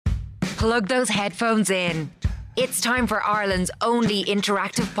Plug those headphones in. It's time for Ireland's only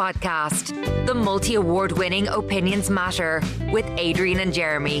interactive podcast, the multi-award winning Opinions Matter with Adrian and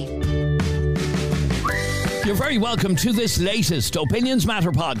Jeremy. You're very welcome to this latest Opinions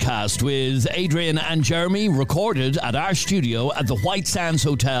Matter podcast with Adrian and Jeremy, recorded at our studio at the White Sands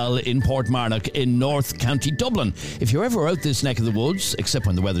Hotel in Portmarnock in North County Dublin. If you're ever out this neck of the woods, except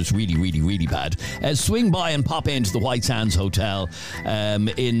when the weather's really, really, really bad, swing by and pop into the White Sands Hotel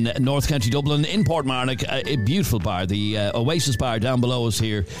in North County Dublin in Portmarnock. A beautiful bar. The Oasis Bar down below us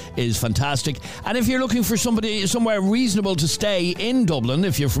here is fantastic. And if you're looking for somewhere reasonable to stay in Dublin,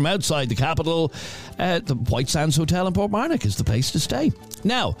 if you're from outside the capital, the White Sands Hotel in Portmarnock is the place to stay.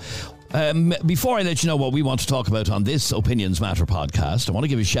 Now, before I let you know what we want to talk about on this Opinions Matter podcast, I want to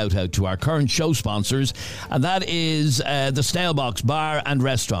give a shout out to our current show sponsors, and that is the Snail Box Bar and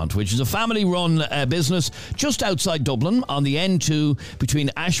Restaurant, which is a family-run business just outside Dublin on the N2 between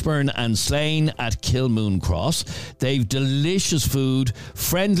Ashbourne and Slane at Kilmoon Cross. They've delicious food,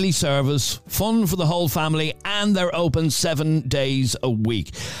 friendly service, fun for the whole family, and they're open 7 days a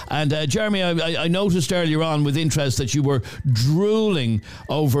week. And Jeremy, I noticed earlier on with interest that you were drooling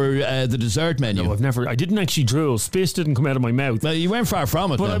over the dessert menu. No, I didn't actually drool. Space didn't come out of my mouth. Well, you weren't far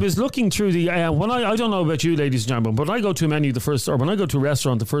from it. But though. I was looking through the I don't know about you, ladies and gentlemen, but when I go to a menu, when I go to a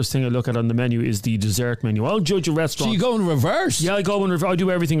restaurant, the first thing I look at on the menu is the dessert menu. I'll judge a restaurant. So you go in reverse? Yeah, I go in reverse. I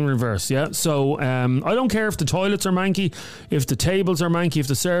do everything in reverse. Yeah, so I don't care if the toilets are manky, if the tables are manky, if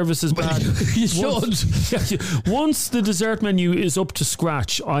the service is bad. You should. Once the dessert menu is up to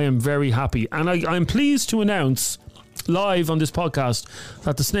scratch, I am very happy, and I'm pleased to announce live on this podcast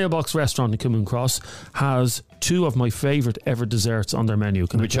that the Snail Box restaurant in Kilmoon Cross has two of my favourite ever desserts on their menu.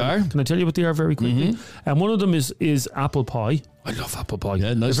 Can I tell you what they are very quickly? And one of them is apple pie. I love apple pie.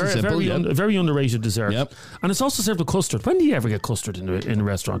 Yeah, nice and simple. A very underrated dessert. Yep. And it's also served with custard. When do you ever get custard in a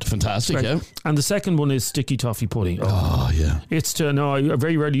restaurant? Fantastic, right. Yeah. And the second one is sticky toffee pudding. Oh yeah. I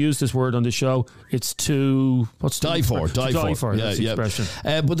very rarely use this word on the show. It's to die for. That's the expression.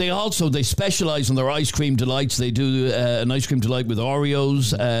 But they specialise in their ice cream delights. They do an ice cream delight with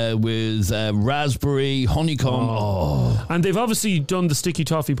Oreos, with raspberry, honeycomb. And they've obviously done the sticky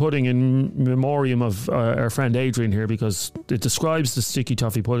toffee pudding in memoriam of our friend Adrian here, because it describes the sticky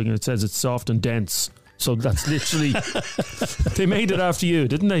toffee pudding and it says it's soft and dense. So that's literally they made it after you,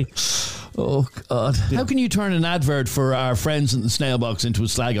 didn't they? Oh God. Yeah. How can you turn an advert for our friends in the Snail Box into a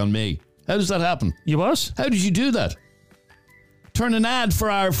slag on me? How does that happen? You what? How did you do that? Turn an ad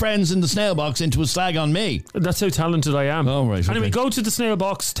for our friends in the Snail Box into a slag on me. That's how talented I am. Oh, right. Anyway, go to the Snail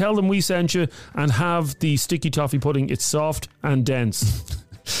Box, tell them we sent you, and have the sticky toffee pudding. It's soft and dense.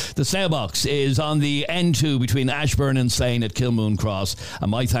 The Snail Box is on the N2 between Ashbourne and Slane at Kilmoon Cross, and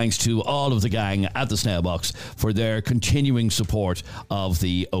my thanks to all of the gang at the Snail Box for their continuing support of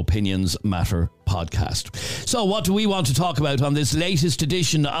the Opinions Matter podcast. So what do we want to talk about on this latest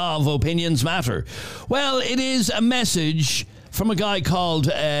edition of Opinions Matter? Well, it is a message from a guy called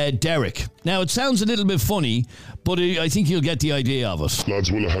Derek. Now, it sounds a little bit funny, but I think you'll get the idea of it.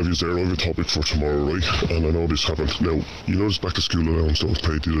 Lads, will I have you there? I have a topic for tomorrow, right? And I know this happened. Now, you know this back to school allowance that was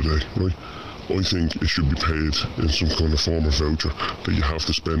paid the other day, right? I think it should be paid in some kind of form of voucher, that you have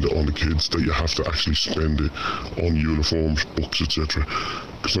to spend it on the kids, that you have to actually spend it on uniforms, books, etc.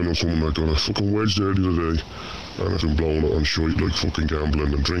 Because I know someone that got a fucking wedge there the other day, and I've been blowing it on shite like fucking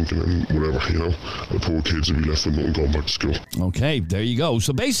gambling and drinking and whatever, you know. The poor kids will be left with nothing going back to school. Okay, there you go.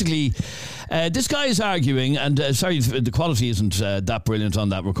 So basically, this guy is arguing, and sorry, the quality isn't that brilliant on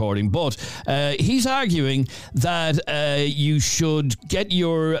that recording, but he's arguing that you should get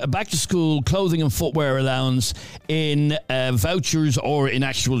your back-to-school clothing and footwear allowance in vouchers or in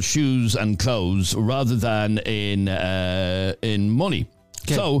actual shoes and clothes rather than in money.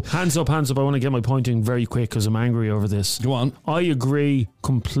 Okay. So, hands up. I want to get my point in very quick because I'm angry over this. Go on. I agree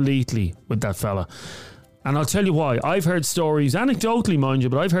completely with that fella. And I'll tell you why. I've heard stories, anecdotally, mind you,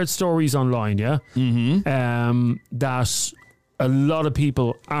 but I've heard stories online, yeah? That a lot of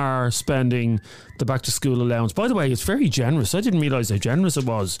people are spending the back-to-school allowance. By the way, it's very generous. I didn't realise how generous it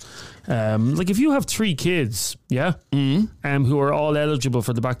was. Like, if you have 3 kids, yeah, who are all eligible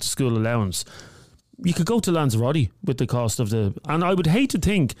for the back-to-school allowance, you could go to Lanzarote with the cost of the... And I would hate to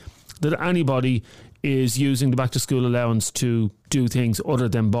think that anybody is using the back-to-school allowance to do things other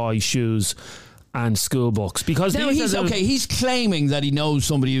than buy shoes and school books, because now he's claiming that he knows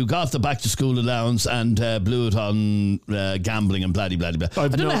somebody who got the back to school allowance and blew it on gambling and blah blah blah. I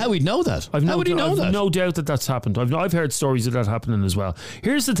don't know how he'd know that. How would he know that? I've no doubt that that's happened. I've heard stories of that happening as well.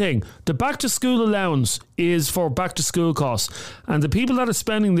 Here's the thing: the back to school allowance is for back to school costs, and the people that are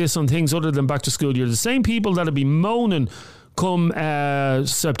spending this on things other than back to school, you're the same people that'll be moaning, come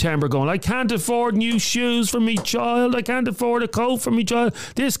September going, I can't afford new shoes for me child, I can't afford a coat for me child,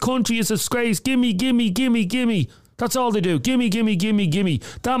 this country is a disgrace, gimme, gimme, gimme, gimme. That's all they do. Gimme, gimme, gimme, gimme.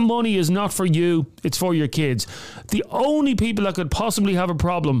 That money is not for you. It's for your kids. The only people that could possibly have a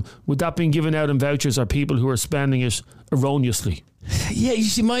problem with that being given out in vouchers are people who are spending it erroneously. Yeah, you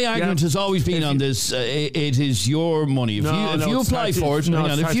see, my argument has always been on this. It is your money. If you apply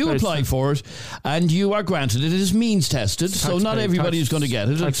for it, and you are granted it, is means tested. So not everybody is going to get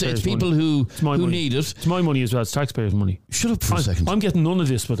it. It's people who need it. It's my money as well. It's taxpayers' money. Shut up for a second. I'm getting none of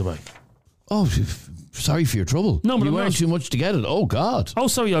this, by the way. Oh, sorry for your trouble. No, but you earn too much to get it. Oh, God. Oh,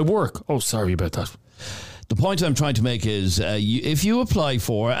 sorry, I work. Oh, sorry about that. The point I'm trying to make is if you apply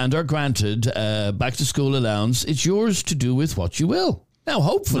for and are granted back to school allowance, it's yours to do with what you will. Now,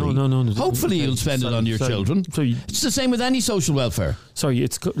 hopefully, hopefully you'll spend it on your children. It's the same with any social welfare.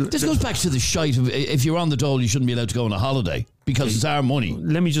 This goes back to the shite of if you're on the dole, you shouldn't be allowed to go on a holiday because it's our money.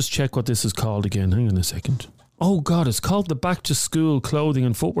 Let me just check what this is called again. Hang on a second. Oh, God, it's called the Back to School Clothing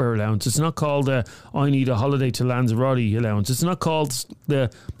and Footwear Allowance. It's not called the I Need a Holiday to Lanzarote allowance. It's not called the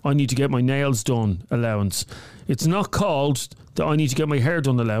I Need to Get My Nails Done allowance. It's not called the I Need to Get My Hair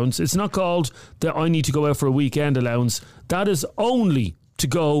Done allowance. It's not called the I Need to Go Out for a Weekend allowance. That is only to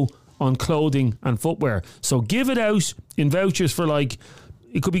go on clothing and footwear. So give it out in vouchers for it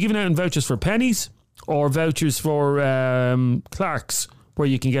could be given out in vouchers for pennies or vouchers for Clark's where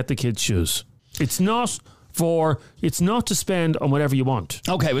you can get the kids' shoes. It's not to spend on whatever you want.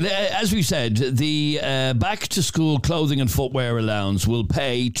 Okay, well, as we said, the back to school clothing and footwear allowance will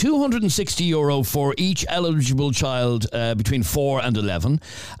pay €260 for each eligible child between 4 and 11.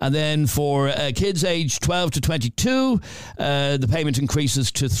 And then for kids aged 12 to 22, the payment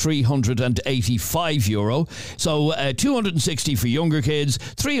increases to €385. So 260 for younger kids,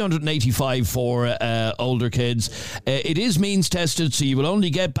 385 for older kids. It is means tested, so you will only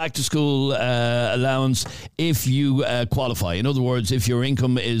get back to school allowance if you qualify. In other words, if your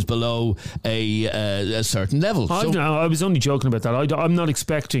income is below a certain level. I was only joking about that. I'm not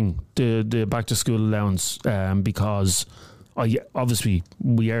expecting the back to school allowance because obviously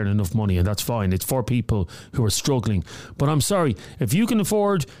we earn enough money and that's fine. It's for people who are struggling. But I'm sorry, if you can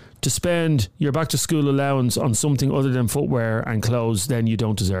afford to spend your back to school allowance on something other than footwear and clothes, then you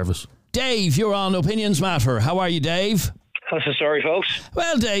don't deserve it. Dave, you're on Opinions Matter. How are you, Dave? That's a story, folks.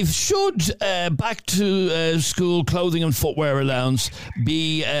 Well, Dave, should back to school clothing and footwear allowance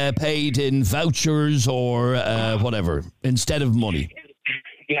be paid in vouchers or whatever instead of money?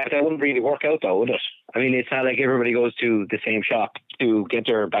 Yeah, that wouldn't really work out, though, would it? I mean, it's not like everybody goes to the same shop to get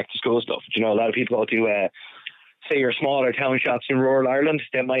their back to school stuff. You know, a lot of people go to say your smaller town shops in rural Ireland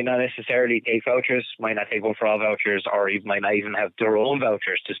that might not necessarily take vouchers, might not take one for all vouchers, or even might not even have their own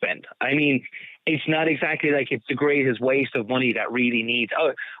vouchers to spend. I mean, it's not exactly like it's the greatest waste of money that really needs.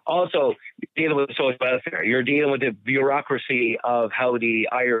 Oh, also, dealing with social welfare, you're dealing with the bureaucracy of how the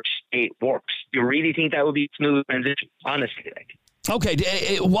Irish state works. You really think that would be a smooth transition? Honestly, like. Okay,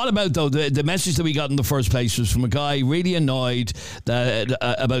 what about, though, the message that we got in the first place was from a guy really annoyed that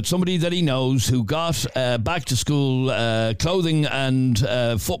about somebody that he knows who got back to school clothing and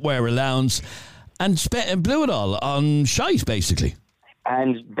footwear allowance and blew it all on shite, basically.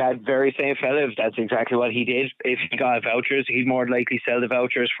 And that very same fella, if that's exactly what he did, if he got vouchers, he'd more likely sell the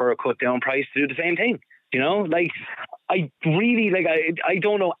vouchers for a cut down price to do the same thing. You know, like, I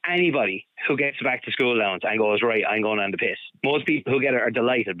don't know anybody who gets back to school allowance and goes, right, I'm going on the piss. Most people who get it are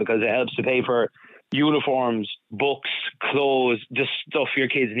delighted because it helps to pay for uniforms, books, clothes, just stuff your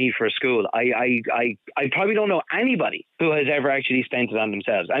kids need for school. I probably don't know anybody who has ever actually spent it on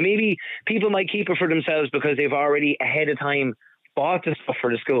themselves. And maybe people might keep it for themselves because they've already ahead of time bought the stuff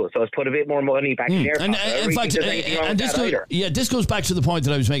for the school, so it's put a bit more money back in their pocket. In fact, this goes back to the point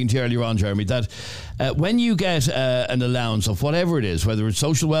that I was making to you earlier on, Jeremy, that when you get an allowance of whatever it is, whether it's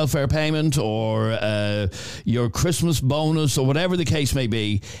social welfare payment or your Christmas bonus or whatever the case may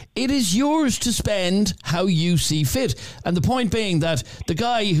be, it is yours to spend how you see fit. And the point being that the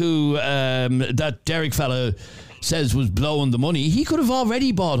guy who that Derek fella says was blowing the money, he could have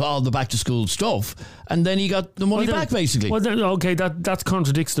already bought all the back to school stuff and then he got the money back, basically. Well, then, okay, that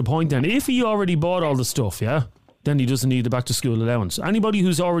contradicts the point then. If he already bought all the stuff, yeah, then he doesn't need the back to school allowance. Anybody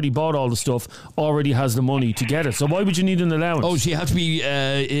who's already bought all the stuff already has the money to get it. So why would you need an allowance? Oh, so you have to be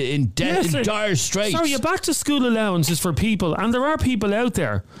in dire straits. Sorry, a back to school allowance is for people, and there are people out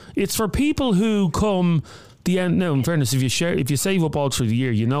there. It's for people who come the end. Now, in fairness, if you save up all through the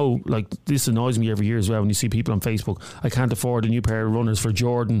year, you know, like, this annoys me every year as well when you see people on Facebook. I can't afford a new pair of runners for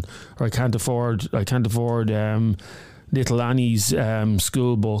Jordan, or I can't afford little Annie's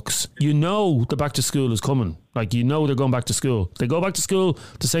school books, you know the back to school is coming. Like, you know they're going back to school. They go back to school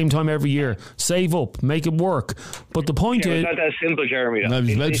the same time every year. Save up, make it work. But the point is... It's not that simple, Jeremy. I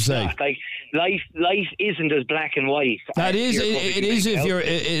was about to say. Not. Like, life isn't as black and white. That is, it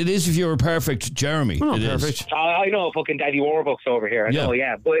is if you're a perfect Jeremy. We're not it perfect. Is. I know fucking Daddy Warbucks over here. I know,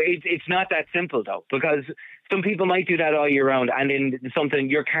 yeah. But it's not that simple, though, because some people might do that all year round, and then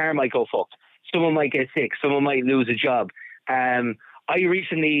your car might go fucked. Someone might get sick. Someone might lose a job. I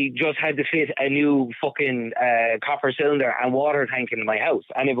recently just had to fit a new fucking copper cylinder and water tank into my house.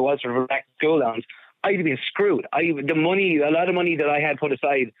 And if it was for back to school allowance, I'd have been screwed. A lot of money that I had put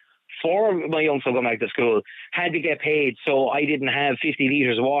aside for my young son going back to school had to get paid, so I didn't have 50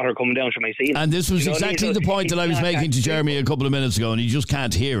 litres of water coming down from my ceiling. And this was exactly the point that I was making to Jeremy a couple of minutes ago, and he just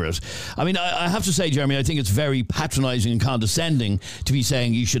can't hear it. I mean, I have to say, Jeremy, I think it's very patronising and condescending to be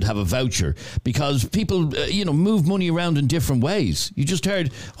saying you should have a voucher, because people, move money around in different ways. You just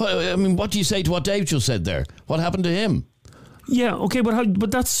heard, what do you say to what Dave just said there? What happened to him? Yeah, okay,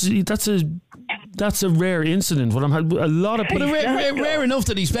 but that's a rare incident. What I'm a lot of people. But rare enough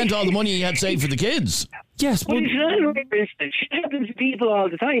that he spent all the money he had saved for the kids. Yes, but it's not a rare incident. It happens to people all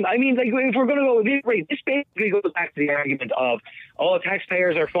the time. I mean, like, if we're going to go with this, right, this basically goes back to the argument of,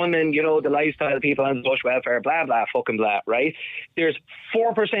 taxpayers are funding, the lifestyle of people on social welfare, blah, blah, fucking blah, right? There's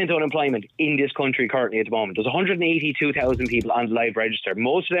 4% unemployment in this country currently at the moment. There's 182,000 people on the live register.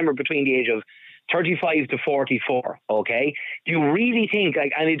 Most of them are between the age of 35 to 44, okay? Do you really think,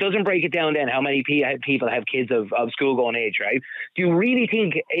 and it doesn't break it down then how many people have kids of school-going age, right? Do you really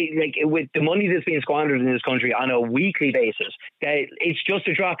think, with the money that's being squandered in this country on a weekly basis, that it's just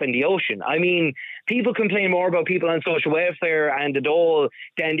a drop in the ocean? I mean, people complain more about people on social welfare and the dole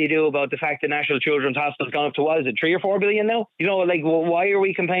than they do about the fact that National Children's Hospital's gone up to, what is it, 3 or 4 billion now? Why are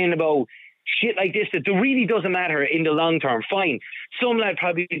we complaining about shit like this that really doesn't matter in the long term? Fine, some lad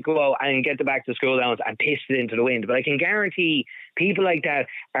probably go out and get the back to school allowance and piss it into the wind, but I can guarantee people like that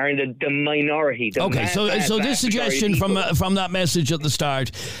are in the minority. So this suggestion from that message at the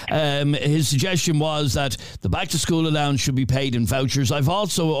start, his suggestion was that the back to school allowance should be paid in vouchers. I've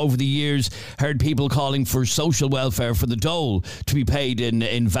also over the years heard people calling for social welfare for the dole to be paid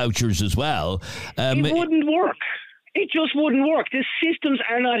in vouchers as well. It wouldn't work. It just wouldn't work. The systems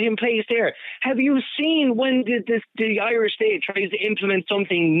are not in place there. Have you seen when the Irish state tries to implement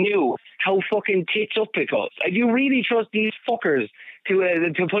something new, how fucking tits up it goes? Do you really trust these fuckers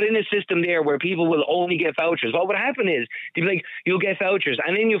to put in a system there where people will only get vouchers? What would happen is, they'd be like, you'll get vouchers,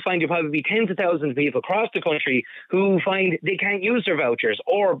 and then you'll find there'll probably be tens of thousands of people across the country who find they can't use their vouchers,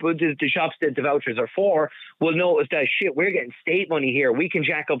 or the shops that the vouchers are for will notice that, shit, we're getting state money here, we can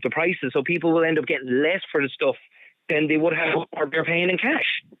jack up the prices, so people will end up getting less for the stuff than they would have or they're paying in cash.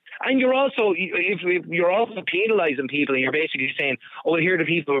 And you're also, if you're also penalising people, and you're basically saying, oh, well, here are the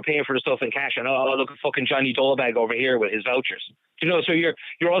people who are paying for the stuff in cash, and look at fucking Johnny Dolebag over here with his vouchers. So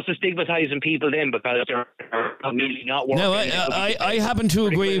you're also stigmatising people then because they're really not working. No, I happen to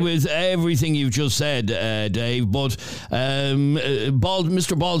agree with everything you've just said, Dave, but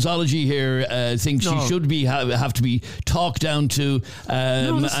Mr. Ballsology here thinks you should have to be talked down to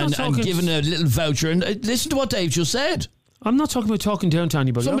and given a little voucher. And listen to what Dave just said. I'm not talking about talking down to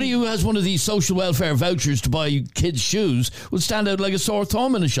anybody. Somebody who has one of these social welfare vouchers to buy kids' shoes will stand out like a sore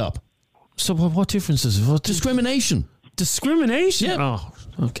thumb in a shop. So what difference is it? Discrimination. Discrimination? Yeah.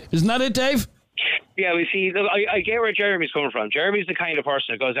 Oh, okay. Isn't that it, Dave? Yeah, we see. Look, I get where Jeremy's coming from. Jeremy's the kind of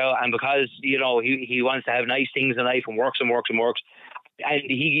person that goes out and because he wants to have nice things in life and works, and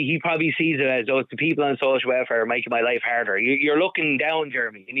he probably sees it as, the people on social welfare are making my life harder. You're looking down,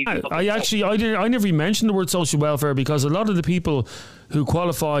 Jeremy. You need to I never even mentioned the word social welfare, because a lot of the people who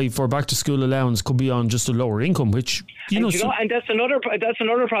qualify for back to school allowance could be on just a lower income, which and that's another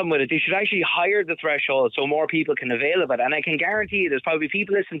problem with it. They should actually higher the threshold so more people can avail of it. And I can guarantee you, there's probably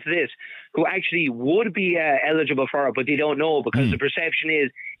people listening to this who actually would be eligible for it, but they don't know, because the perception is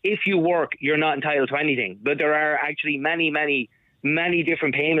if you work, you're not entitled to anything. But there are actually many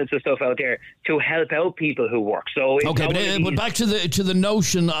different payments and stuff out there to help out people who work. So but back to the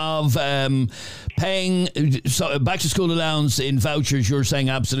notion of paying back to school allowance in vouchers, you're saying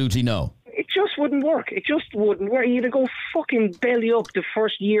absolutely no. It just wouldn't work. It just wouldn't work. You'd go fucking belly up the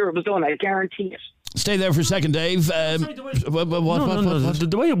first year it was done, I guarantee it. Stay there for a second, Dave. The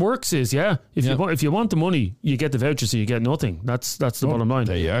way it works is, if you want the money, you get the voucher, so you get nothing. That's the bottom line.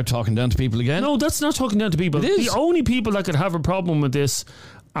 There you are, talking down to people again. No, that's not talking down to people. It is. The only people that could have a problem with this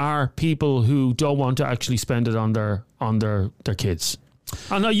are people who don't want to actually spend it on their kids.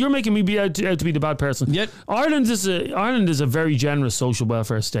 I know you're making me be out to be the bad person. Yep. Ireland is a very generous social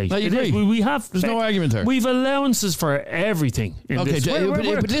welfare state. I agree. We have. There's no argument there. We've allowances for everything. Okay,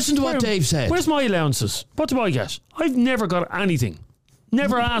 but listen to what Dave said. Where's my allowances? What do I get? I've never got anything.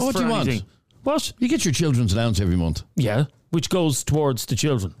 Never asked what for do you anything. Want? You get your children's allowance every month. Yeah, which goes towards the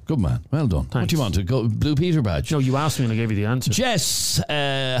children. Good man. Well done. Thanks. What do you want? A Blue Peter badge? No, you asked me and I gave you the answer. Jess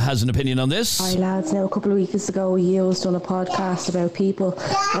has an opinion on this. Hi lads, now a couple of weeks ago you was done a podcast about people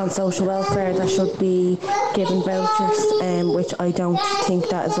on social welfare that should be given vouchers, which I don't think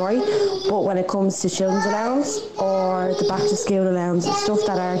that is right. But when it comes to children's allowance or the back to school allowance, stuff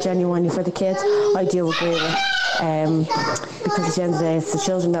that are genuinely for the kids, I do agree with. Because at the end of the day it's the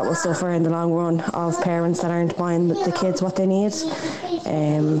children that will suffer in the long run of parents that aren't buying the kids what they need.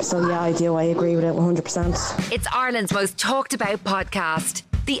 So yeah, I agree with it 100%. It's Ireland's most talked about podcast.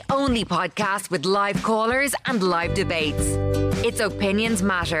 The only podcast with live callers and live debates. It's Opinions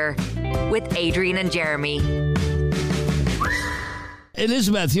Matter with Adrian and Jeremy.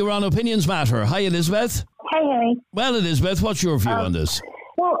 Elizabeth, you're on Opinions Matter. Hi, Elizabeth. Hey. Well, Elizabeth, what's your view on this?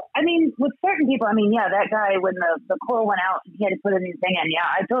 Well, I mean, with certain people, that guy, when the coil went out, he had to put a new thing in. Yeah,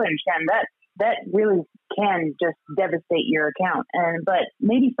 I totally understand that. That really can just devastate your account. But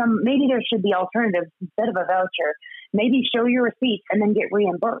maybe there should be alternatives instead of a voucher. Maybe show your receipts and then get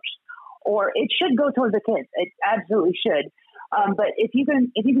reimbursed. Or it should go towards the kids. It absolutely should. But if you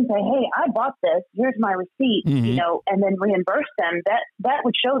can say, hey, I bought this, here's my receipt, and then reimburse them, that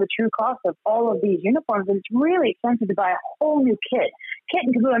would show the true cost of all of these uniforms. And it's really expensive to buy a whole new kit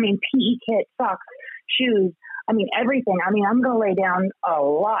and caboodle. PE kit, socks, shoes. Everything. I'm going to lay down a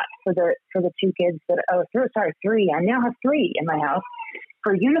lot for the two kids three. I now have three in my house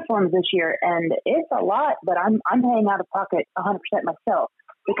for uniforms this year, and it's a lot, but I'm paying out of pocket 100% myself.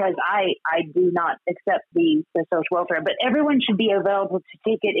 Because I do not accept the social welfare, but everyone should be available to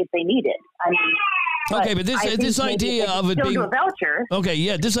take it if they need it. Okay, but this idea of it being a voucher. Okay,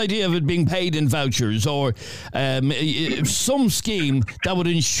 yeah, this idea of it being paid in vouchers or some scheme that would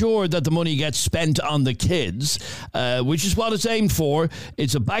ensure that the money gets spent on the kids, which is what it's aimed for.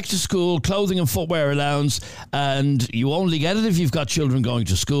 It's a back to school clothing and footwear allowance, and you only get it if you've got children going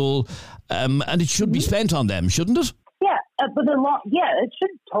to school, and it should be spent on them, shouldn't it? Yeah, but it should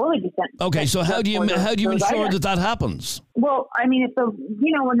totally be sent. Okay, so how do you ensure that happens? Well, if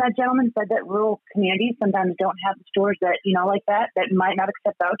when that gentleman said that rural communities sometimes don't have stores that like that might not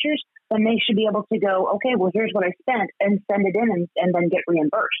accept vouchers, then they should be able to go, okay, well here's what I spent and send it in and then get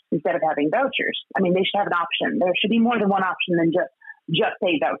reimbursed instead of having vouchers. They should have an option. There should be more than one option than just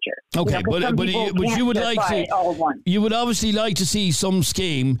a voucher. Okay, but you would like to all of one. You would obviously like to see some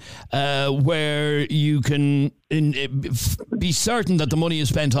scheme where you can be certain that the money is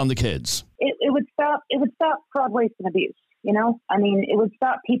spent on the kids. It would stop fraud, waste, and abuse. It would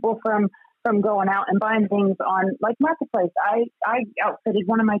stop people from going out and buying things on like Marketplace. I outfitted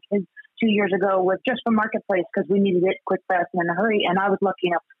one of my kids 2 years ago with just from Marketplace because we needed it quick, fast, and in a hurry. And I was lucky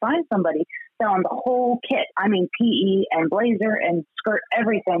enough to find somebody selling the whole kit. PE and blazer and skirt,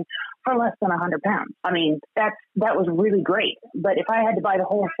 everything for less than £100. That was really great. But if I had to buy the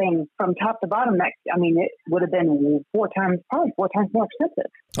whole thing from top to bottom, it would have been probably four times more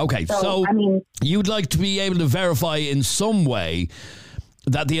expensive. Okay, so you'd like to be able to verify in some way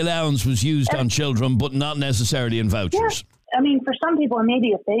that the allowance was used on children, but not necessarily in vouchers. Yeah. For some people,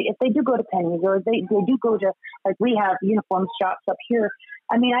 maybe if they do go to Penny's or they do go to, like we have uniform shops up here.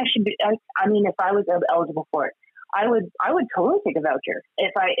 I should be. If I was eligible for it, I would totally take a voucher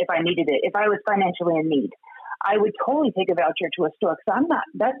if I needed it. If I was financially in need, I would totally take a voucher to a store because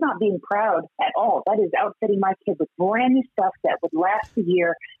that's not being proud at all. That is outfitting my kid with brand new stuff that would last a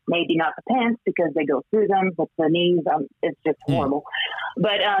year. Maybe not the pants because they go through them, but the knees, it's just horrible.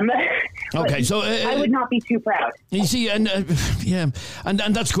 But okay, so I would not be too proud. You see, and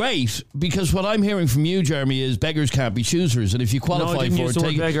that's great because what I'm hearing from you, Jeremy, is beggars can't be choosers, and if you qualify for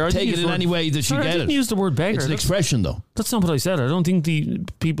it, take it in any way that you get it. I didn't use the word beggar. It's an expression, though. That's not what I said. I don't think the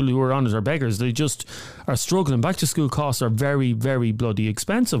people who are on it are beggars. They just are struggling. Back to school costs are very, very bloody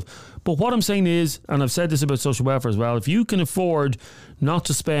expensive. But what I'm saying is, and I've said this about social welfare as well, if you can afford not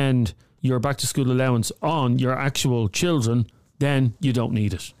to spend your back to school allowance on your actual children, then you don't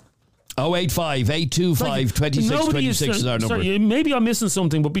need it. 085 825 2626 is our number. Sorry, maybe I'm missing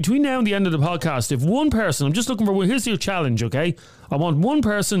something, but between now and the end of the podcast, if one person, I'm just looking for, here's your challenge, okay? I want one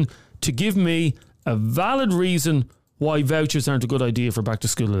person to give me a valid reason why vouchers aren't a good idea for back to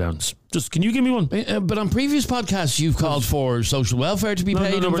school allowance. Just, can you give me one? But on previous podcasts, you've called for social welfare to be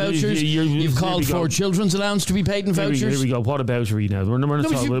paid in vouchers. You've called for children's allowance to be paid in vouchers. Here we go. What about now? We're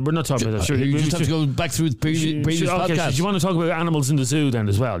not talking about that. Sure, you just have to go back through the previous podcasts. Do you want to talk about animals in the zoo then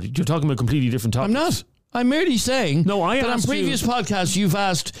as well? You're talking about completely different topics. I'm not. I'm merely saying that on previous podcasts you've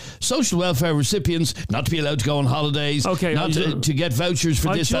asked social welfare recipients not to be allowed to go on holidays, to get vouchers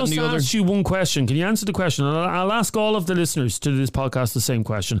for this, that and the other. I just asked you one question. Can you answer the question? And I'll ask all of the listeners to this podcast the same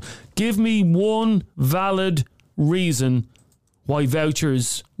question. Give me one valid reason why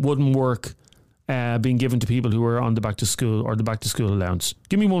vouchers wouldn't work being given to people who are on the back to school or the back to school allowance.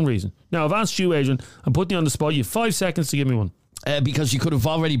 Give me one reason. Now, I've asked you, Adrian. I'm putting you on the spot. You have 5 seconds to give me one. Because you could have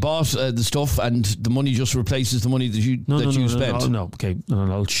already bought the stuff and the money just replaces the money that you spent. No, okay.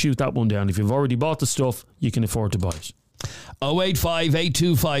 I'll shoot that one down. If you've already bought the stuff, you can afford to buy it. 085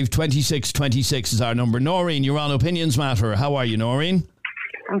 825 2626 is our number. Noreen, you're on Opinions Matter. How are you, Noreen?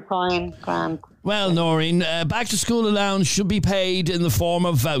 I'm fine, grand. Well, Noreen, back to school allowance should be paid in the form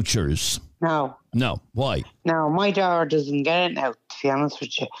of vouchers. No. Why? No, my daughter doesn't get it now, to be honest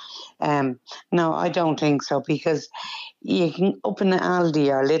with you. No, I don't think so, because you can open an Aldi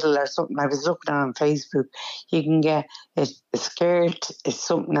or Lidl or something. I was looking on Facebook. You can get a skirt, a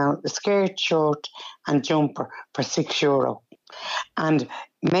skirt, short and jumper for €6. And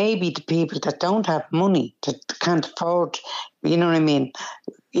maybe the people that don't have money, that can't afford, you know what I mean,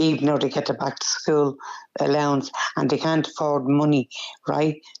 even though they get the back to school allowance and they can't afford money,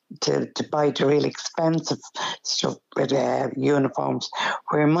 right, to buy the really expensive stuff with uniforms.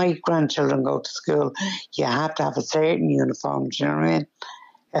 Where my grandchildren go to school, you have to have a certain uniform, do you know what I mean?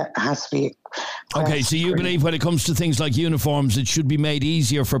 It has to be. Okay, so you believe when it comes to things like uniforms, it should be made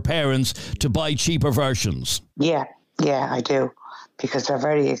easier for parents to buy cheaper versions? Yeah, I do. Because they're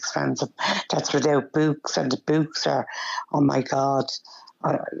very expensive. That's without books, and the books are, oh my God,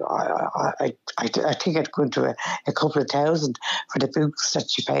 I think it'd go into a couple of thousand for the books that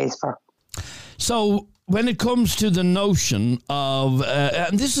she pays for. So when it comes to the notion of,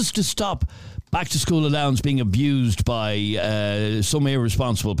 and this is to stop back to school allowance being abused by some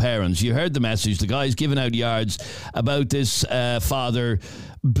irresponsible parents. You heard the message. The guy's giving out yards about this father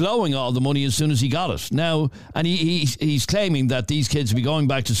blowing all the money as soon as he got it. Now, and he's claiming that these kids will be going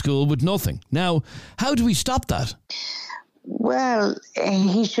back to school with nothing. Now, how do we stop that? Well,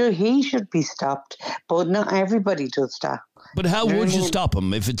 he should be stopped, but not everybody does that. But how would you stop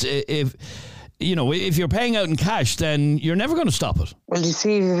him if you're paying out in cash, then you're never going to stop it. Well, you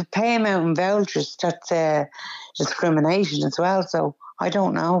see, if you pay him out in vouchers, that's discrimination as well. So I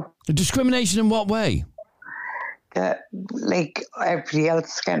don't know. Discrimination in what way? Like everybody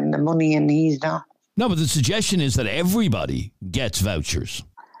else is getting the money and he's not. No, but the suggestion is that everybody gets vouchers.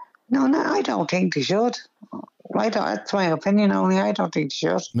 No, I don't think they should. That's my opinion only. I don't think they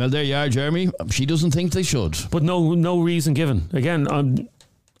should. Well, there you are, Jeremy. She doesn't think they should. But no reason given. Again,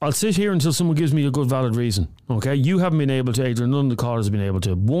 I'll sit here until someone gives me a good, valid reason. Okay? You haven't been able to, Adrian. None of the callers have been able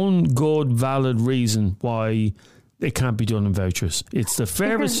to. One good, valid reason why it can't be done in vouchers. It's the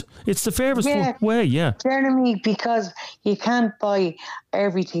fairest way, yeah. Jeremy, because you can't buy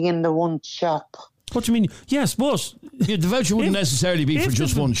everything in the one shop. What do you mean? Yes, but the voucher wouldn't necessarily be for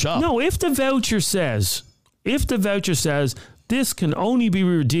just one shop. No, if the voucher says this can only be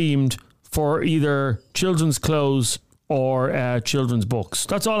redeemed for either children's clothes or children's books.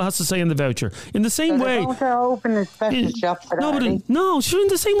 That's all it has to say in the voucher. In the same way... They don't open a special shop for that. In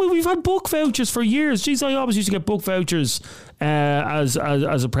the same way we've had book vouchers for years. Geez, I always used to get book vouchers as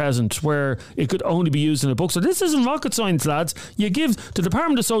a present where it could only be used in a book. So this isn't rocket science, lads. You give the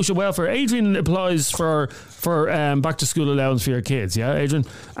Department of Social Welfare. Adrian applies for back to school allowance for your kids, yeah, Adrian?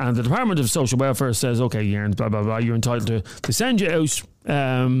 And the Department of Social Welfare says, okay, you're blah, blah, blah, you're entitled to send you out...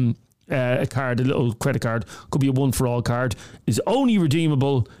 a card, a little credit card, could be a one-for-all card, is only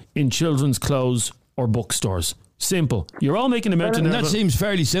redeemable in children's clothes or bookstores. Simple. You're all making a mountain. That seems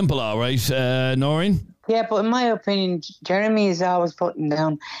fairly simple, all right, Noreen. Yeah, but in my opinion, Jeremy is always putting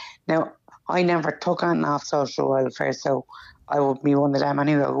down. Now, I never took on off social welfare, so I would be one of them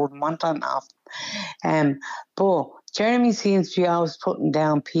anyway. I wouldn't want on off. But Jeremy seems to be always putting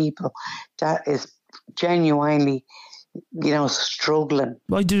down people that is genuinely, struggling.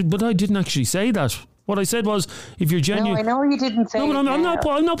 I didn't actually say that. What I said was, if you're genuine... No, I know you didn't say No, but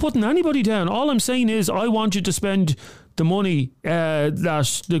I'm not putting anybody down. All I'm saying is, I want you to spend the money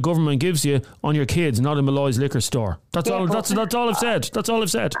that the government gives you on your kids, not in Malloy's liquor store. That's all I've said. That's all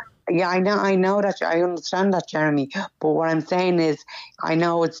I've said. Yeah, I know that. I understand that, Jeremy. But what I'm saying is, I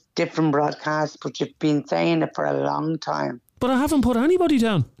know it's different broadcasts, but you've been saying it for a long time. But I haven't put anybody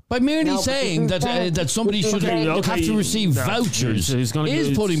down. By merely saying that somebody should have to receive vouchers is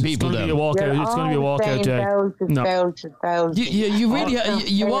putting people down. It's going to be a walkout day. Vouchers. You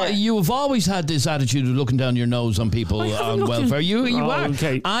really you have always had this attitude of looking down your nose on people on welfare. You are.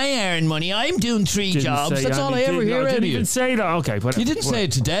 Okay. I earn money. I'm doing 3 jobs. That's all I ever hear out of you. You didn't say that. Okay, whatever. You didn't say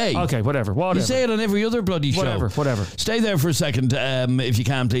it today. Okay, whatever. You say it on every other bloody show. Whatever. Stay there for a second, if you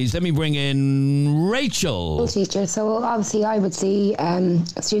can, please. Let me bring in Rachel. Teacher. So obviously I would see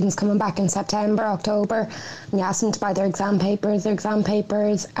students coming back in September, October, and you ask them to buy their exam papers. Their exam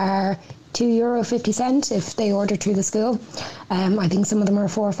papers are €2.50 if they order through the school. I think some of them are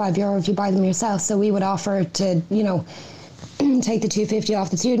 €4 or €5 if you buy them yourself. So we would offer to, take the $2.50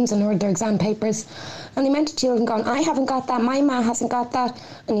 off the students and order their exam papers. And the amount of children going, I haven't got that, my ma hasn't got that.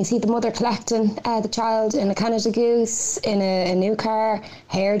 And you see the mother collecting the child in a Canada Goose, in a new car,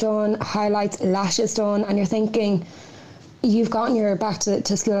 hair done, highlights, lashes done, and you're thinking, you've gotten your back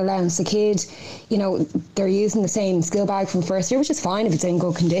to school allowance. The kid, they're using the same school bag from first year, which is fine if it's in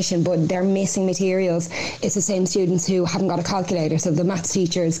good condition, but they're missing materials. It's the same students who haven't got a calculator, so the maths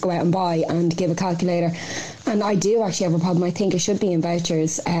teachers go out and buy and give a calculator. And I do actually have a problem. I think it should be in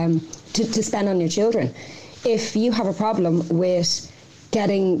vouchers to spend on your children. If you have a problem with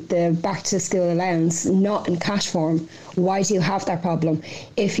getting the back to school allowance not in cash form, why do you have that problem?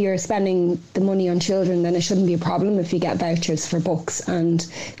 If you're spending the money on children, then it shouldn't be a problem if you get vouchers for books and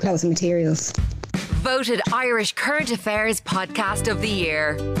clothes and materials. Voted Irish Current Affairs Podcast of the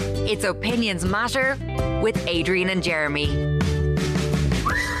Year. It's Opinions Matter with Adrian and Jeremy.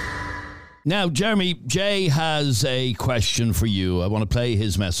 Now, Jeremy, Jay has a question for you. I want to play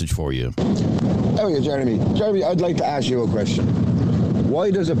his message for you. Oh, yeah, Jeremy. Jeremy, I'd like to ask you a question. Why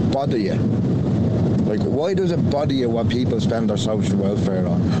does it bother you? Why does it bother you what people spend their social welfare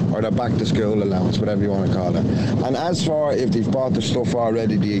on, or their back to school allowance, whatever you want to call it? And as for if they've bought the stuff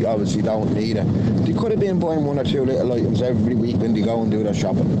already, they obviously don't need it. They could have been buying 1 or 2 little items every week when they go and do their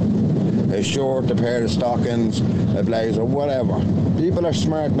shopping. A shirt, a pair of stockings, a blazer, whatever. People are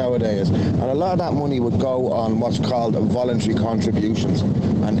smart nowadays, and a lot of that money would go on what's called voluntary contributions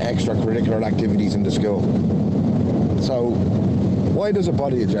and extracurricular activities in the school. So, why does it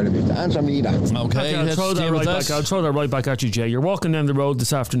bother you, Jeremy? Answer me that. Okay, I'll throw that right back at you, Jay. You're walking down the road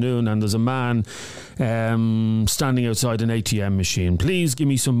this afternoon and there's a man standing outside an ATM machine. Please give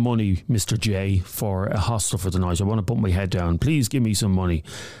me some money, Mr. J, for a hostel for the night. I want to put my head down. Please give me some money.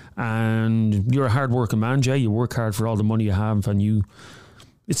 And you're a hard-working man, Jay. You work hard for all the money you have, and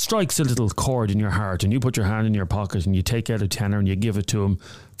it strikes a little chord in your heart, and you put your hand in your pocket and you take out a tenner and you give it to him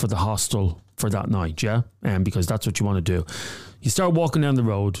for the hostel for that night, yeah? Because that's what you want to do. You start walking down the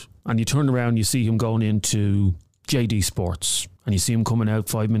road and you turn around, you see him going into JD Sports, and you see him coming out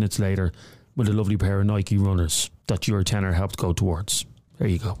 5 minutes later with a lovely pair of Nike runners that your tenner helped go towards. There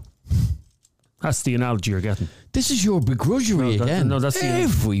you go. That's the analogy you're getting. This is your begrudgery again. That's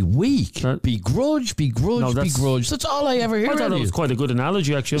every week. Begrudge. That's all I ever hear. I thought it was quite a good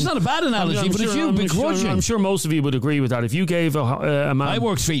analogy, actually. It's not a bad analogy, but it's you begrudging. I'm sure most of you would agree with that. If you gave a man... I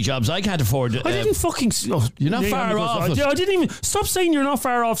work 3 jobs. I can't afford it. I didn't fucking... you're not far off. I didn't even... Stop saying you're not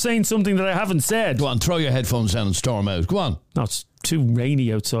far off saying something that I haven't said. Go on, throw your headphones down and storm out. Go on. No, it's too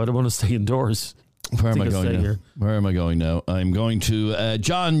rainy outside. I want to stay indoors. Where am I going now? I'm going to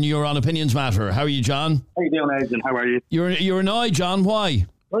John. You're on Opinions Matter. How are you, John? How you doing, Adrian? How are you? You're annoyed, John. Why?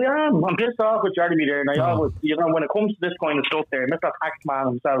 Well, yeah, I'm pissed off with Jeremy there, and I always, when it comes to this kind of stuff there, Mr. Taxman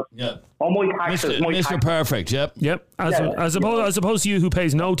himself. Yeah. Oh, my taxes, Mr. Perfect, yep. As opposed to you who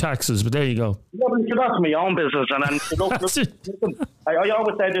pays no taxes, but there you go. Yeah, but that's my own business, and then listen, I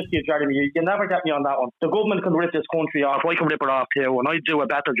always say this to you, Jeremy, you never get me on that one. The government can rip this country off, I can rip it off too, and I do a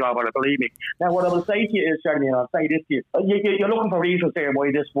better job at it, believe me. Now, what I will say to you is, Jeremy, and I'll say this to you, you're looking for reasons there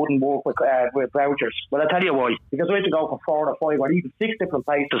why this wouldn't work with vouchers. Well, I'll tell you why. Because we have to go for 4 or 5 or even 6 different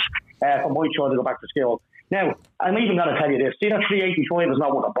places for my child to go back to school. Now, I'm even going to tell you this. See, that 385 is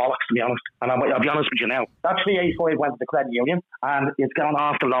not worth a bollocks, to be honest. And I'll be honest with you now. That 385 went to the credit union, and it's gone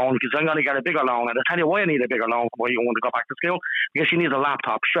off the loan because I'm going to get a bigger loan. And I'll tell you why I need a bigger loan for why you want to go back to school. Because she needs a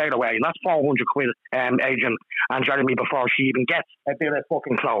laptop straight away. And that's 400 quid, Adrian and Jeremy, before she even gets a bit of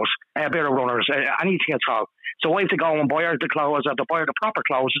fucking clothes, a bit of runners, anything at all. So I have to go and buy her the clothes, I have to buy her the proper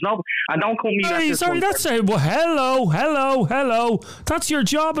clothes. No, and don't come me. Hey, sorry, that's a hello. That's your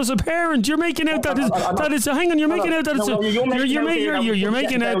job as a parent. You're making out that it's. Hang on, you're making out that it's you're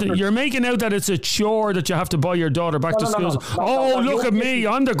making out that it's a chore that you have to buy your daughter back to school. Look at me,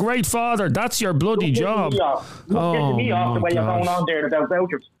 I'm the great father. That's your bloody job. You're me off the way you're going on there about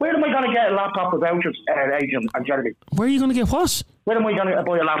vouchers. Where am I going to get a laptop with vouchers, Adrian and Jeremy? Where are you going to get what? Where am I going to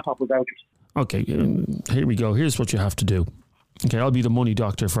buy a laptop with vouchers? Okay, here we go. Here's what you have to do. Okay, I'll be the money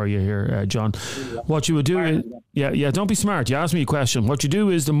doctor for you here, John. What you would do is, don't be smart. You asked me a question. What you do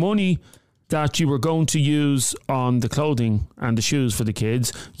is the money that you were going to use on the clothing and the shoes for the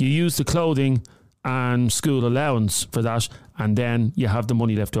kids, you use the clothing and school allowance for that, and then you have the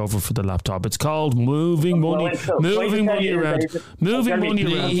money left over for the laptop. It's called moving money around.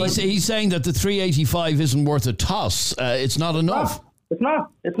 He's saying that the 385 isn't worth a toss. It's not enough. It's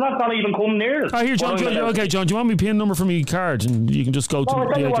not going to even come near it. Here, John. Okay, John, do you want me PIN number for me card? And you can just go to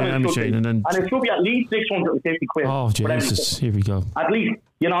the ATM machine and then... And it should be at least 650 quid. Oh, Jesus. Here we go. At least.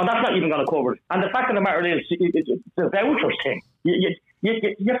 You know, that's not even going to cover it. And the fact of the matter is, it's the vouchers thing. You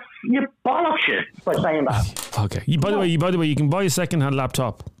bollock shit by saying that. Okay. By the way, you can buy a second-hand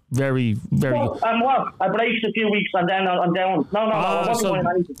laptop. Very, very good. And what? I breaks a few weeks and then I'm down.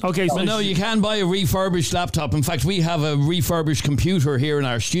 No, you can buy a refurbished laptop. In fact, we have a refurbished computer here in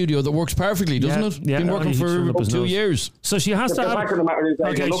our studio that works perfectly, doesn't it? Yeah, been working for 2 years. So she has to have... The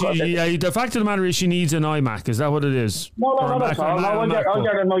fact of the matter is she needs an iMac. Is that what it is? No, that's all. I'll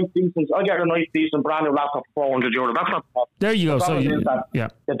get a nice decent brand new laptop for €400. That's not... There you go.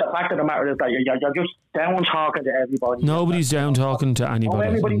 The fact of the matter is that you're just down talking to everybody. Nobody's down talking to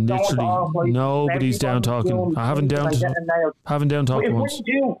anybody. Literally, nobody's down talking. I haven't down talking once.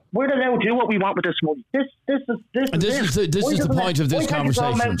 We're allowed to do what we want with this money. This is the point of this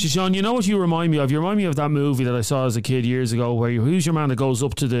conversation. John, you know what you remind me of? You remind me of that movie that I saw as a kid years ago, where who's your man that goes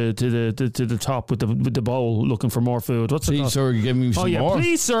up to the top with the bowl looking for more food? What's it called? Please, sir, give me some more.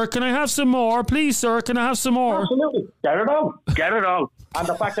 Please, sir, can I have some more? Please, sir, can I have some more? Absolutely, get it all. And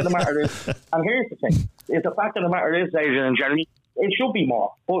the fact of the matter is, and here's the thing: the fact of the matter is, Adrian and Jeremy, it should be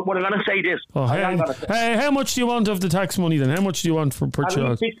more. But what I'm going to say this. Hey, how much do you want of the tax money then? How much do you want per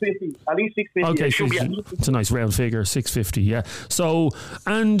child? At least 650. Okay, it should be it's a nice round figure, 650. Yeah. So,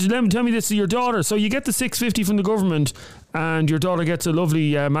 and tell me this: your daughter. So you get the 650 from the government, and your daughter gets a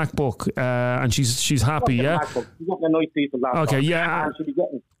lovely MacBook, and she's happy. Yeah. MacBook. She's getting a nice piece of laptop. Okay. Yeah. And she'll be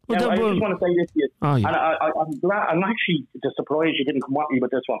getting. I just want to say this to you, and I'm glad. I'm actually surprised you didn't come at me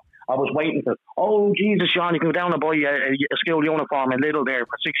with this one. I was waiting for. Oh Jesus, Sean, you can go down and buy a school uniform in Lidl there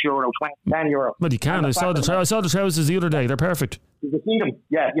for €6, €10. But you can. I saw the trousers the other day. They're perfect. You can see them.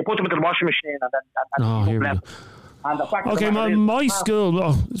 Yeah, you put them into the washing machine and here we go. And the fact my school,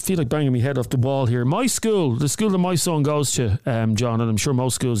 I feel like banging my head off the wall here. My school, the school that my son goes to, John, and I'm sure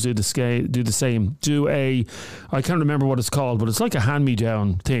most schools do the same, I can't remember what it's called, but it's like a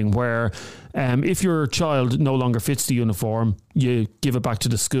hand-me-down thing where if your child no longer fits the uniform, you give it back to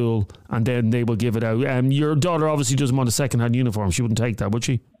the school and then they will give it out. Your daughter obviously doesn't want a second-hand uniform. She wouldn't take that, would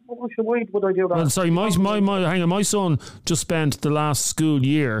she? Why would I do that? Well, sorry, my son just spent the last school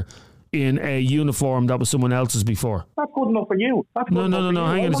year in a uniform that was someone else's before. That's good enough for you. No.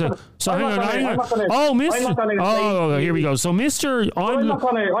 Hang on a second. So hang on. Oh, Mister. Oh, here we go. So, Mister, I'm not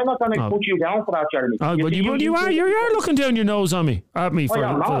going to put you down for that, Jeremy. But you are looking down your nose at me.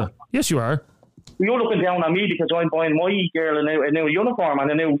 Yes, you are. You're looking down on me because I'm buying my girl a new uniform and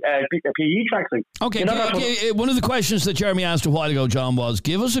a new PE tracksuit. Okay, one of the questions that Jeremy asked a while ago, John, was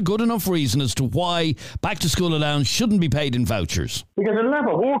give us a good enough reason as to why back to school allowance shouldn't be paid in vouchers. Because it'll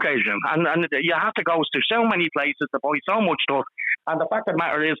never work, Adrian, and you have to go to so many places to buy so much stuff. And the fact of the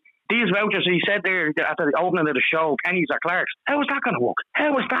matter is, these vouchers, he said there at the opening of the show, pennies or Clarks. How is that going to work?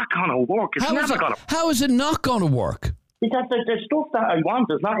 It's never going to work. How is it not going to work? Because the stuff that I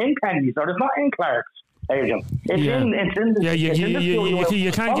want is not in pennies or it's not in Clarks, Adrian. You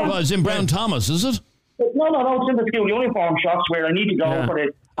can't get... It's in Brown Thomas, is it? No, it's in the school uniform shops where I need to go for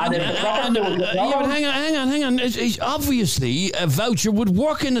it. But hang on. Obviously, a voucher would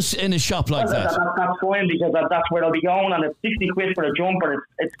work in a shop like that. That's fine because that's where I'll be going, and it's 60 quid for a jumper.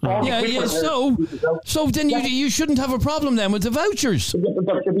 It's 40 quid for So then you shouldn't have a problem then with the vouchers.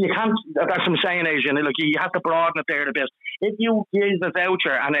 You can't. That's what I'm saying, Adrian. Look, you have to broaden it there a bit. If you give a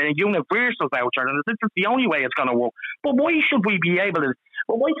voucher and a universal voucher, and this is the only way it's going to work. But why should we be able to?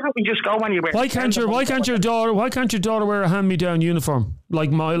 Well, why can't we just go anywhere? Why can't your daughter wear a hand-me-down uniform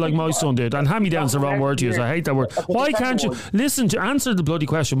like my son did? And hand-me-down's the wrong word to use. I hate that word. Why can't you answer the bloody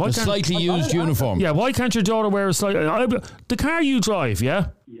question? Why can't slightly used uniform? Yeah. Why can't your daughter wear the car you drive? Yeah.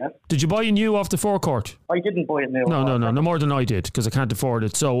 Yeah. Did you buy a new off the forecourt? I didn't buy it new. No more than I did because I can't afford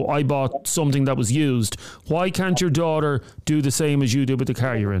it. So I bought something that was used. Why can't your daughter do the same as you did with the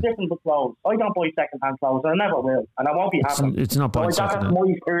car you're in? Different with clothes. I don't buy second-hand clothes. I never will, and I won't be happy. It's not buying second-hand. That's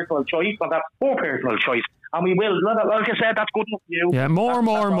my personal choice, but that's her personal choice. And we will. Like I said, that's good enough for you. Yeah, more.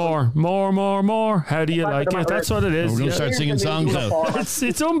 How do you like it? That's what it is. We're going to start singing songs now.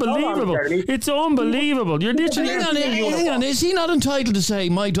 It's unbelievable. It's unbelievable. You're literally... Hang on. Is he not entitled to say,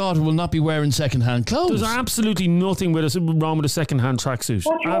 my daughter will not be wearing second-hand clothes? There's absolutely nothing wrong with a second-hand tracksuit.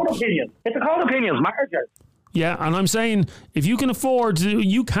 What's your opinion? It's called opinions, Margaret. Yeah, and I'm saying, if you can afford...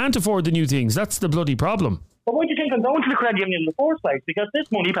 You can't afford the new things. That's the bloody problem. But what do you think I'm going to the credit union in the first place? Because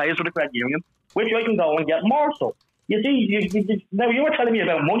this money pays for the credit union, which I can go and get more stuff. You see, now you were telling me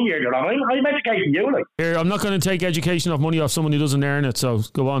about money earlier on. I'm educating you, like. Here, I'm not going to take education off money off someone who doesn't earn it, so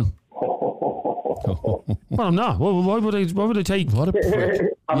go on. Well, I'm not. Why would I take... What a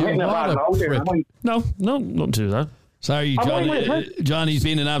prick. No, nothing to that. Sorry, John, he's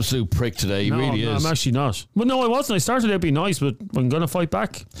been an absolute prick today. He really is. I'm actually not. Well, no, I wasn't. I started out being nice, but I'm going to fight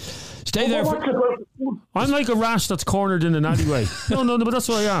back. Stay there. I'm like a rash that's cornered in an alleyway. No, but that's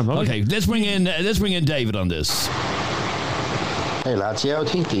what I am. Okay, let's bring in David on this. Hey lads, I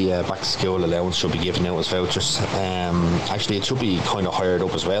think the back to school allowance should be given out as vouchers. Actually, it should be kind of hired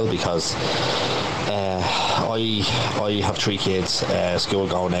up as well, because I have 3 kids, school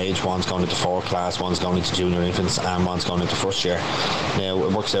going age. One's going into 4th class, one's going into junior infants, and one's going into first year. Now,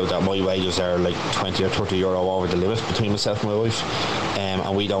 it works out that my wages are like 20 or 30 euro over the limit between myself and my wife,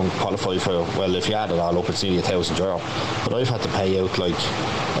 and we don't qualify for, well, if you add it all up, it's nearly €1,000. But I've had to pay out like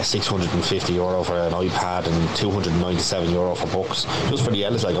 650 euro for an iPad and 297 euro for books, just for the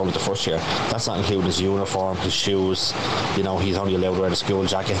eldest, like only the first year. That's not including his uniform, his shoes. You know, he's only allowed to wear the school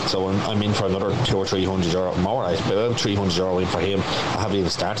jacket. So I'm in for another 200 or 300 euro more. About 300 euro in for him. I haven't even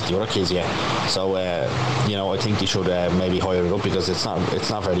started the other kids yet. So I think they should maybe hire it up, because it's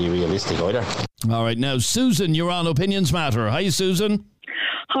not very realistic either. All right, now Susan, you're on Opinions Matter. Hi, Susan.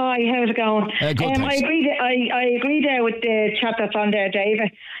 Hi, how's it going? Good, I agree there with the chap that's on there,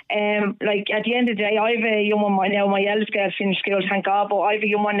 David. Like, at the end of the day, I have a young one now. My eldest girl finished school, thank God, but I have a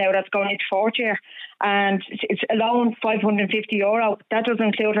young one now that's going into 4th year, and it's alone €550. That doesn't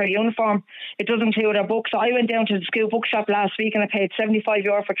include her uniform. It doesn't include her books. I went down to the school bookshop last week and I paid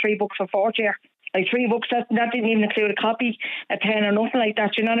 €75 for 3 books for 4th year. Like 3 books, that didn't even include a copy, a pen, or nothing like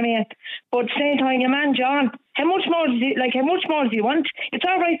that. You know what I mean? But at the same time, your man John, how much more do you want? It's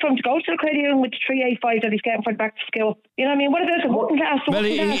all right for him to go to the credit union with the 385 that he's getting for back to school. You know what I mean? What about the working class? Well,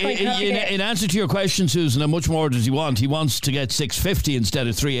 in answer to your question, Susan, how much more does he want? He wants to get 650 instead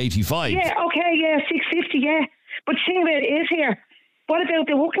of 385. Yeah, okay, yeah, 650, yeah. But the thing about it is here, what about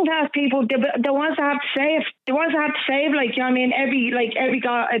the working class people? The ones that have to save. The ones that have to save, like, you know what I mean, every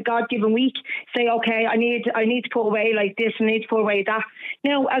God-given week, say, okay, I need to put away like this, I need to put away that.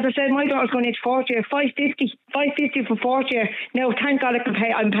 Now, as I said, my daughter's going into 4th year, 550 for 4th year. Now, thank God I can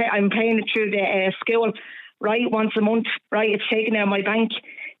pay. I'm paying it through the school, right, once a month, right. It's taken out of my bank.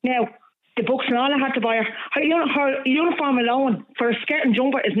 Now, the books and all I had to buy her uniform alone for a skirt and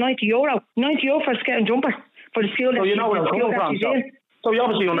jumper is €90. €90 for a skirt and jumper for the school. So you know where I'm coming from. So you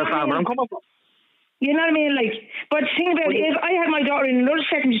obviously understand where I'm coming from. You know what I mean? Like, but the thing about it is, I had my daughter in another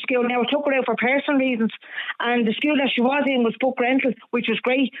secondary school now. I took her out for personal reasons, and the school that she was in was book rental, which was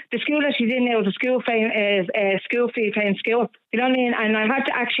great. The school that she's in now is a school fee paying school. You know what I mean? And I had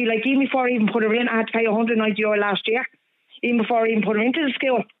to actually, like, even before I even put her in, I had to pay €190 last year, even before I even put her into the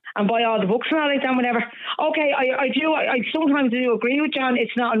school, and buy all the books and all like that, whatever. Okay, I sometimes do agree with John,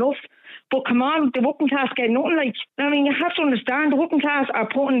 it's not enough. But come on, the working class get nothing. Like, I mean, you have to understand, the working class are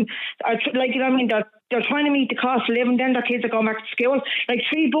you know what I mean, they're trying to meet the cost of living, then their kids are going back to school. Like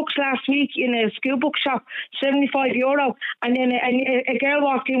 3 books last week in a school bookshop, €75. And then a girl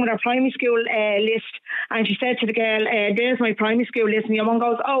walked in with her primary school list, and she said to the girl, there's my primary school list. And your mum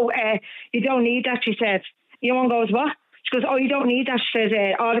goes, you don't need that, she said. Your mum goes, what? She goes, you don't need that. She says,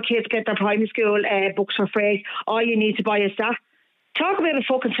 all the kids get their primary school books for free. All you need to buy is that. Talk about a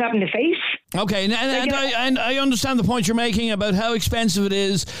fucking slap in the face. Okay, and I understand the point you're making about how expensive it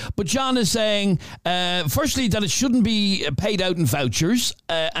is, but John is saying, firstly, that it shouldn't be paid out in vouchers,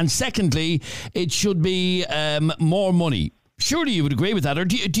 and secondly, it should be more money. Surely you would agree with that, or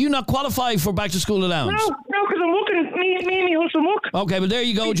do you not qualify for back to school allowance? No, because I'm working. Me and my husband work. Okay, well there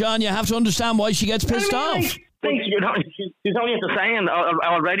you go, John. You have to understand why she gets pissed off. She's only at the saying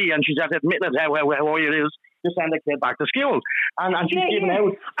already, and she's at admitting how it is. To send a kid back to school, and she's giving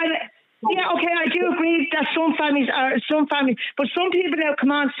out. Yeah, okay, I do agree that some families, but some people now, come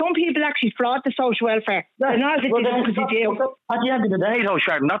on, some people actually fraud the social welfare. They're not as if they don't, because they do. At the end of the day, though,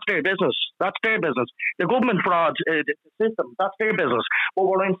 Sharon, that's their business. That's their business. The government fraud the system, that's their business. But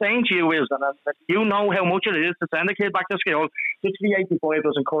what I'm saying to you is, and you know how much it is to send a kid back to school, 685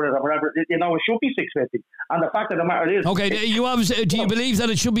 doesn't cut it, or whatever. It should be 650. And the fact of the matter is... Okay, do you believe that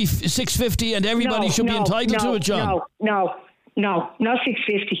it should be 650 and everybody should be entitled to it, John? No, not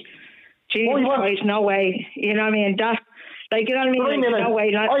 650. Jesus Christ, no way. You know what I mean? Like, you know what I mean? No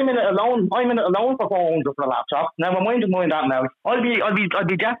way. I'm in it alone. I'm in it alone for 400 for a laptop. Now, I'm minding that now. I'll be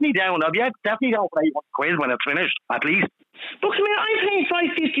definitely down. I'll be definitely down for 800 quid when it's finished, at least. Look, I mean, I'm paying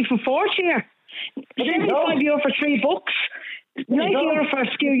 $550 for 4 year. €75 for 3 books. €90 for a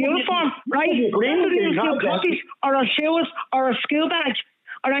school uniform, right? School copies, or a shoes, or a school badge,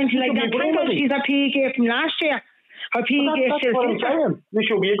 or anything like that. Thank God she's a PE gear from last year. That's what I'm saying. You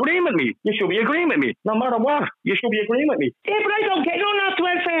should be agreeing with me. No matter what, you should be agreeing with me. Yeah, but I don't get none of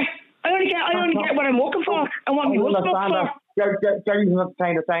welfare. I only get what I'm working for and what my husband's for. Jerry's not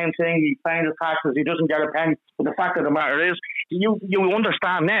saying the same thing. He's paying his taxes. He doesn't get a penny. But the fact of the matter is, you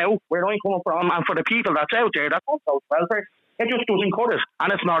understand now where I'm coming from, and for the people that's out there, that's also welfare. It just doesn't cut it,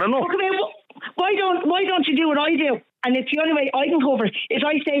 and it's not enough. Why don't you do what I do? And it's the only way I can cover it is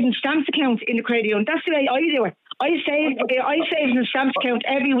I save in stamps account in the credit union. That's the way I do it. I save in the stamps account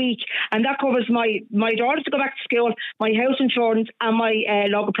every week, and that covers my daughters to go back to school, my house insurance, and my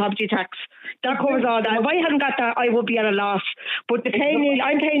local property tax. That covers all that. If I hadn't got that, I would be at a loss. But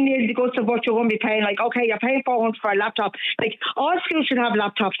I'm paying nearly the guts of what you're going to be paying. Like, okay, you're paying $400 for a laptop. Like, all schools should have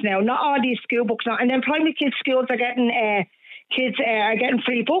laptops now, not all these school books now. And then primary kids' schools are getting... kids are getting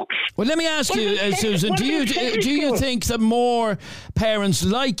free books. Well, let me ask you, Susan, do you think that more parents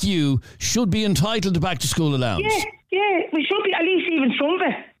like you should be entitled to back to school allowance? Yeah, we should be, at least even some of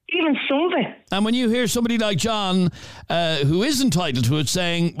it. And when you hear somebody like John, who is entitled to it,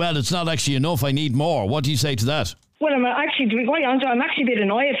 saying, well, it's not actually enough, I need more, what do you say to that? Well, to be quite honest, I'm actually a bit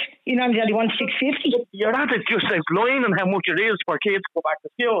annoyed. You know, I'm only want 650. You're at it just like lying on how much it is for kids to go back to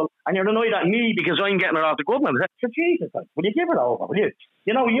school, and you're annoyed at me because I'm getting it off the government. So Jesus, will you give it over? Will you?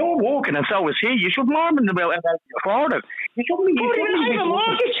 You know, you're working and so is he. You should more than about afford it. You shouldn't be. I have a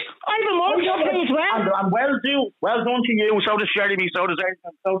mortgage. I have a mortgage as well. And well done to you. So does Jeremy. So does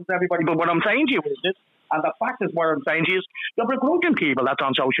everybody. But what I'm saying to you is this. And the fact is, what I'm saying to you is, you're begrudging people that's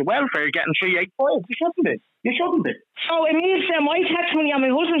on social welfare getting 385. You shouldn't be. So it means my tax money and my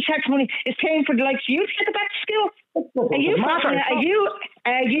husband's tax money is paying for the likes of you to get back to school. Are you for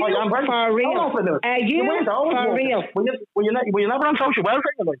real? Were you never on social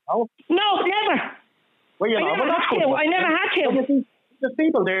welfare? No, never. Well, you know, I never had to. There's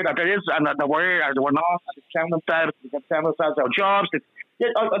people there that there is and that there were or there were not, and they found themselves out jobs.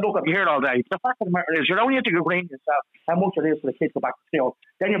 Look, I've heard all day. The fact of the matter is, you don't need to agree yourself how much it is for the kids to go back to school.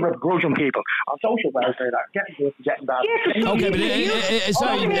 Then you're begrudging people on social welfare that getting this and getting that.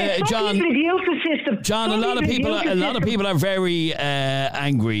 John, a lot of people are very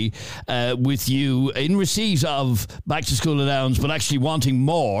angry with you in receipt of back to school allowance, but actually wanting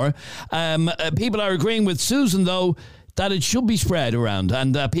more. People are agreeing with Susan, though, that it should be spread around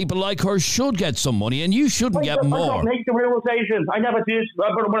and people like her should get some money and you shouldn't get more. I don't make the realisation. I never did.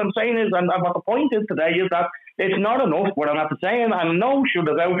 But what I'm saying is, and what the point is today is that it's not enough, what I'm after saying, and no should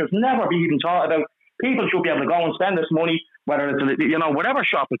have out. It's never be even thought about. People should be able to go and spend this money, whether it's, whatever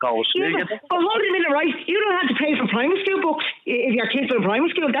shop it goes. Yeah, but hold a minute, right? You don't have to pay for primary school books if your kids are in primary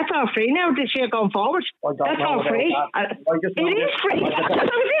school. That's all free now this year going forward. That's all free. It is free. I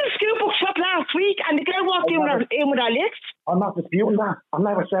was in a school book shop last week and the girl walked in with our list. I'm not disputing that. I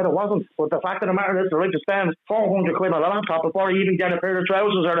never said it wasn't. But the fact of the matter is, they're right to spend 400 quid on a laptop before you even get a pair of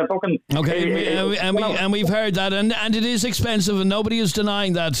trousers or a fucking... Okay, and we've heard that, and it is expensive, and nobody is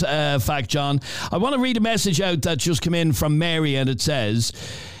denying that fact, John. I want to read a message out that just came in from Mary, and it says...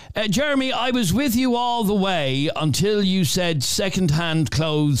 Jeremy, I was with you all the way until you said second-hand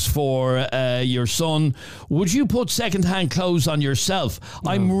clothes for your son. Would you put second-hand clothes on yourself?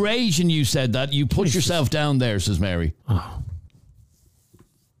 No. I'm raging you said that. You put yourself down there, says Mary. Oh.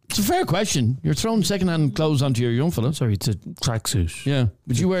 It's a fair question. You're throwing second-hand clothes onto your young fella. Sorry, it's a tracksuit. Yeah.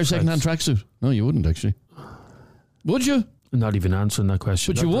 Would you wear a second-hand tracksuit? No, you wouldn't, actually. Would you? I'm not even answering that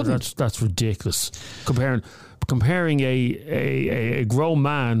question. But you wouldn't. That's ridiculous. Comparing a grown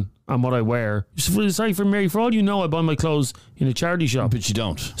man and what I wear. Sorry for Mary, for all you know, I buy my clothes in a charity shop. But you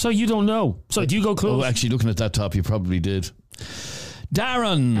don't. So you don't know. So do you go clothes? Oh, actually, looking at that top, you probably did.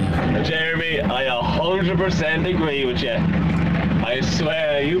 Darren. Jeremy, I 100% agree with you. I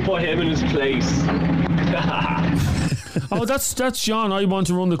swear, you put him in his place. Oh, that's John. I want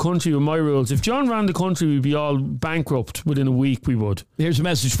to run the country with my rules. If John ran the country, we'd be all bankrupt within a week. We would. Here's a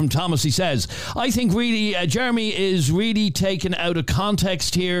message from Thomas. He says, I think really Jeremy is really taken out of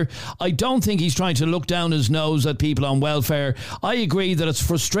context here. I don't think he's trying to look down his nose at people on welfare. I agree that it's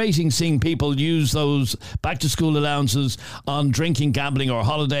frustrating seeing people use those back to school allowances on drinking, gambling or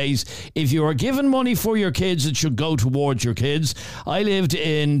holidays. If you are given money for your kids, it should go towards your kids. I lived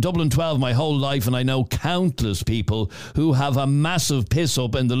in Dublin 12 my whole life, and I know countless people who have a massive piss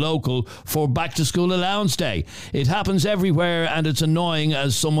up in the local for back to school allowance day. It happens everywhere, and it's annoying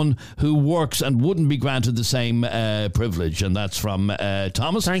as someone who works and wouldn't be granted the same privilege. And that's from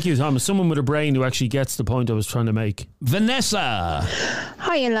Thomas. Thank you, Thomas. Someone with a brain who actually gets the point I was trying to make. Vanessa.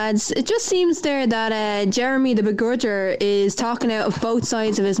 Hiya, lads. It just seems there that Jeremy the begrudger is talking out of both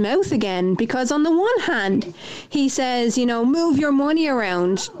sides of his mouth again, because on the one hand he says, move your money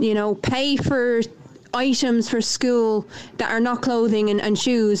around, pay for items for school that are not clothing and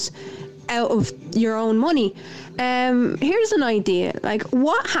shoes out of your own money. Here's an idea. Like,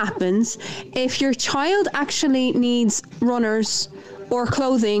 what happens if your child actually needs runners or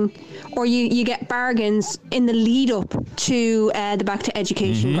clothing, or you get bargains in the lead up to the Back to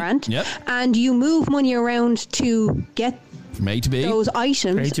Education grant, and you move money around to get from A to B. Those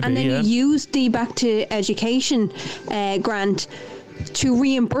items, and then you use the Back to Education grant to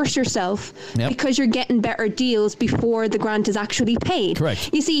reimburse yourself because you're getting better deals before the grant is actually paid.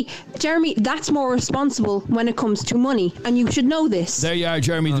 Correct. You see, Jeremy, that's more responsible when it comes to money, and you should know this. There you are,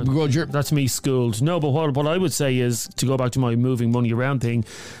 Jeremy the begrudger. That's me schooled. No, but what I would say is, to go back to my moving money around thing,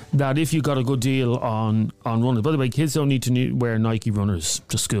 that if you got a good deal on runners, by the way, kids don't need to wear Nike runners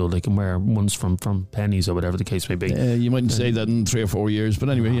to school. They can wear ones from Pennies or whatever the case may be. You mightn't say that in 3 or 4 years, but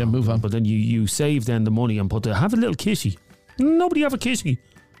anyway, move on. But then you save then the money and have a little kitty. Nobody have a kitty.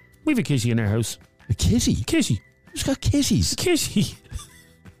 We have a kitty in our house. A kitty? Kitty. Who's got kitties? A kitty.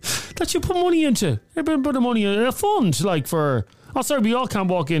 That you put money into. Put the money in a fund, like for... Oh, sorry, we all can't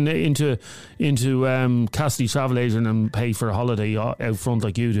walk into Cassidy Travel Agent and pay for a holiday out front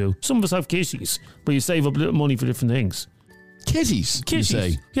like you do. Some of us have kitties, but you save up a little money for different things. Kitties, you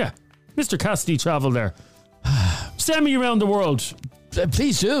say? Yeah. Mr. Cassidy Travel there. Send me around the world.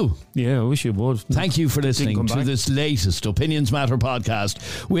 Please do. Yeah, I wish you would. Thank you for listening to this latest Opinions Matter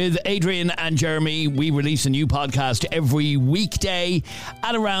podcast with Adrian and Jeremy. We release a new podcast every weekday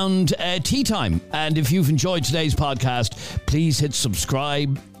at around tea time. And if you've enjoyed today's podcast, please hit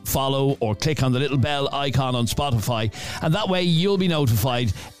subscribe, follow, or click on the little bell icon on Spotify, and that way you'll be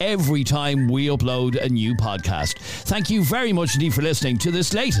notified every time we upload a new podcast. Thank you very much indeed for listening to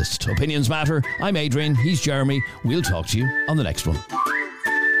this latest Opinions Matter. I'm Adrian, he's Jeremy. We'll talk to you on the next one.